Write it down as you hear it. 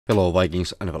Hello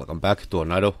Vikings and welcome back to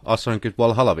another Assassin's Creed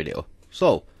Valhalla video.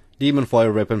 So, Demon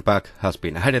Fire weapon pack has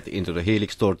been added into the Healing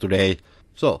store today.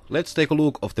 So, let's take a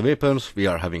look of the weapons. We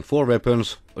are having 4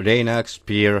 weapons, a Dane axe,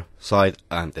 spear, scythe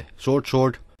and the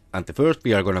sword. And the first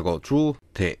we are gonna go through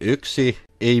the Öxi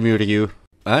Eimyrju.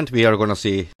 And we are gonna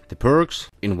see the perks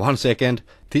in 1 second.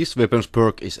 This weapon's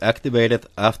perk is activated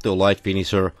after a light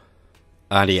finisher.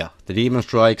 And yeah, the demon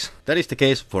strikes. That is the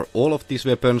case for all of these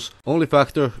weapons. Only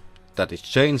factor that is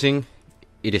changing,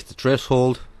 it is the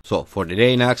threshold. So for the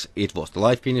Dane axe it was the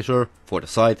light finisher, for the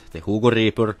scythe the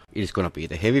Hugr-Reaper it is gonna be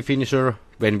the heavy finisher.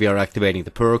 When we are activating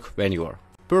the perk, when you are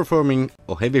performing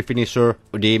a heavy finisher,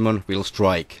 a demon will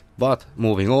strike. But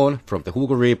moving on from the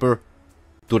Hugr-Reaper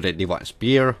to the divine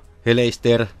spear,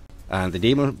 Heleister, and the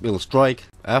demon will strike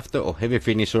after a heavy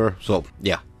finisher. So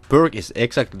yeah, perk is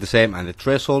exactly the same and the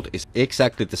threshold is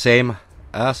exactly the same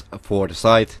as for the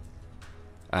scythe.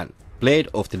 And Blade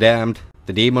of the Damned,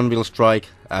 the demon will strike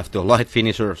after a light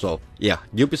finisher. So yeah,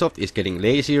 Ubisoft is getting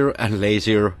lazier and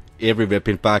lazier every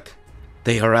weapon pack.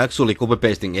 They are actually copy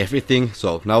pasting everything,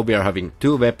 so now we are having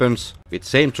 2 weapons with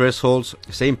same thresholds,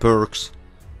 same perks,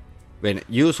 when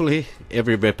usually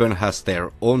every weapon has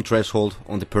their own threshold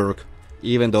on the perk,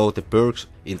 even though the perks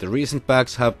in the recent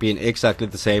packs have been exactly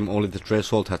the same, only the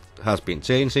threshold has been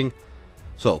changing.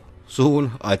 So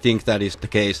soon I think that is the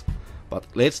case. But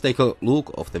let's take a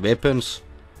look of the weapons,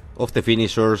 of the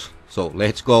finishers. So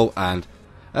let's go, and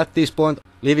at this point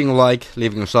leaving a like,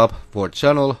 leaving a sub for the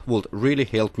channel would really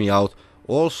help me out.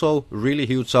 Also really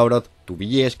huge shout out to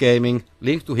VS Gaming,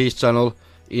 link to his channel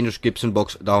in the description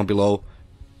box down below.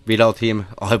 Without him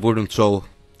I wouldn't show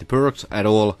the perks at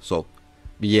all, so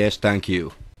VS, thank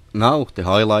you. Now the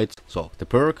highlights. So the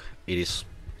perk, it is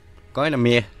kinda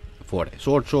meh for the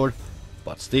sword,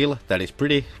 but still that is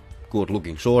pretty good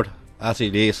looking sword as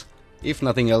it is, if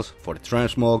nothing else for the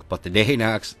transmog. But the Dane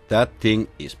axe, that thing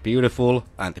is beautiful,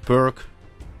 and the perk,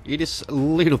 it is a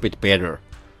little bit better,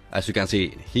 as you can see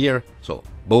in here. So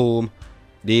boom,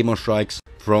 demon strikes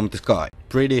from the sky,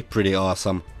 pretty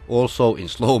awesome, also in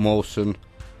slow motion.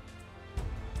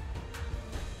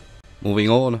 Moving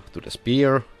on to the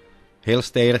spear,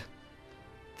 Heleister,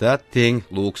 that thing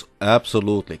looks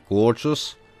absolutely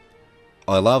gorgeous.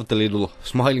 I love the little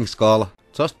smiling skull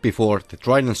just before the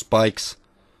Trident spikes.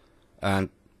 And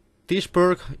this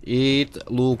perk, it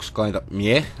looks kinda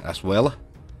meh as well.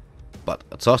 But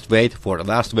just wait for the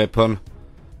last weapon,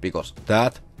 because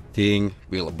that thing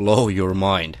will blow your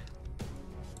mind.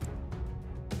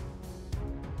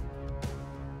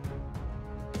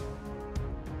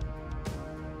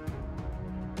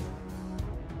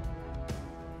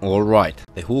 Alright,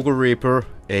 the Hugr-Reaper,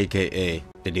 aka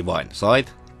the Divine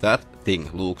Scythe, that thing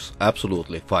looks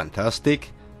absolutely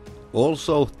fantastic.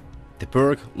 Also, the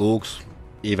perk looks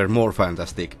even more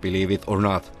fantastic, believe it or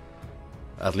not.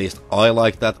 At least I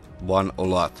like that one a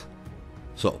lot.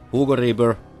 So,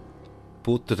 Hugr-Reaper,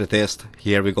 put to the test,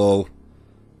 here we go.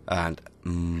 And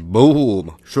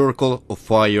boom, circle of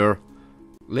fire.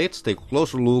 Let's take a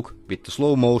closer look with the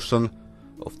slow motion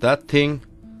of that thing.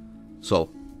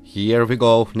 So, here we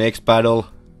go, next battle,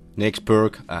 next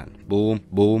perk, and boom,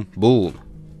 boom, boom.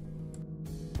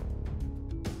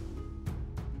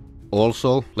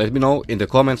 Also, let me know in the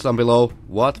comments down below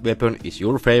what weapon is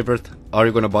your favorite. Are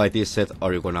you gonna buy this set?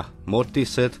 Are you gonna mod this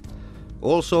set?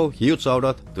 Also, huge shout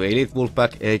out to Elite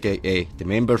Wolfpack, aka the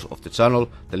members of the channel.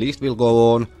 The list will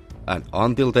go on, and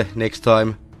until the next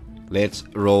time, let's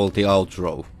roll the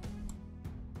outro.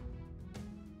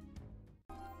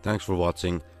 Thanks for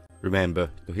watching. Remember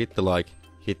to hit the like,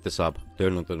 hit the sub,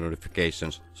 turn on the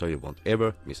notifications so you won't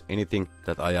ever miss anything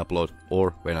that I upload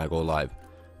or when I go live.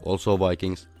 Also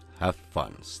Vikings, have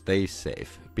fun, stay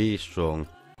safe, be strong.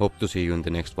 Hope to see you in the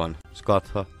next one.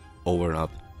 Skatha, over and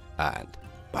out, and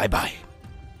bye bye.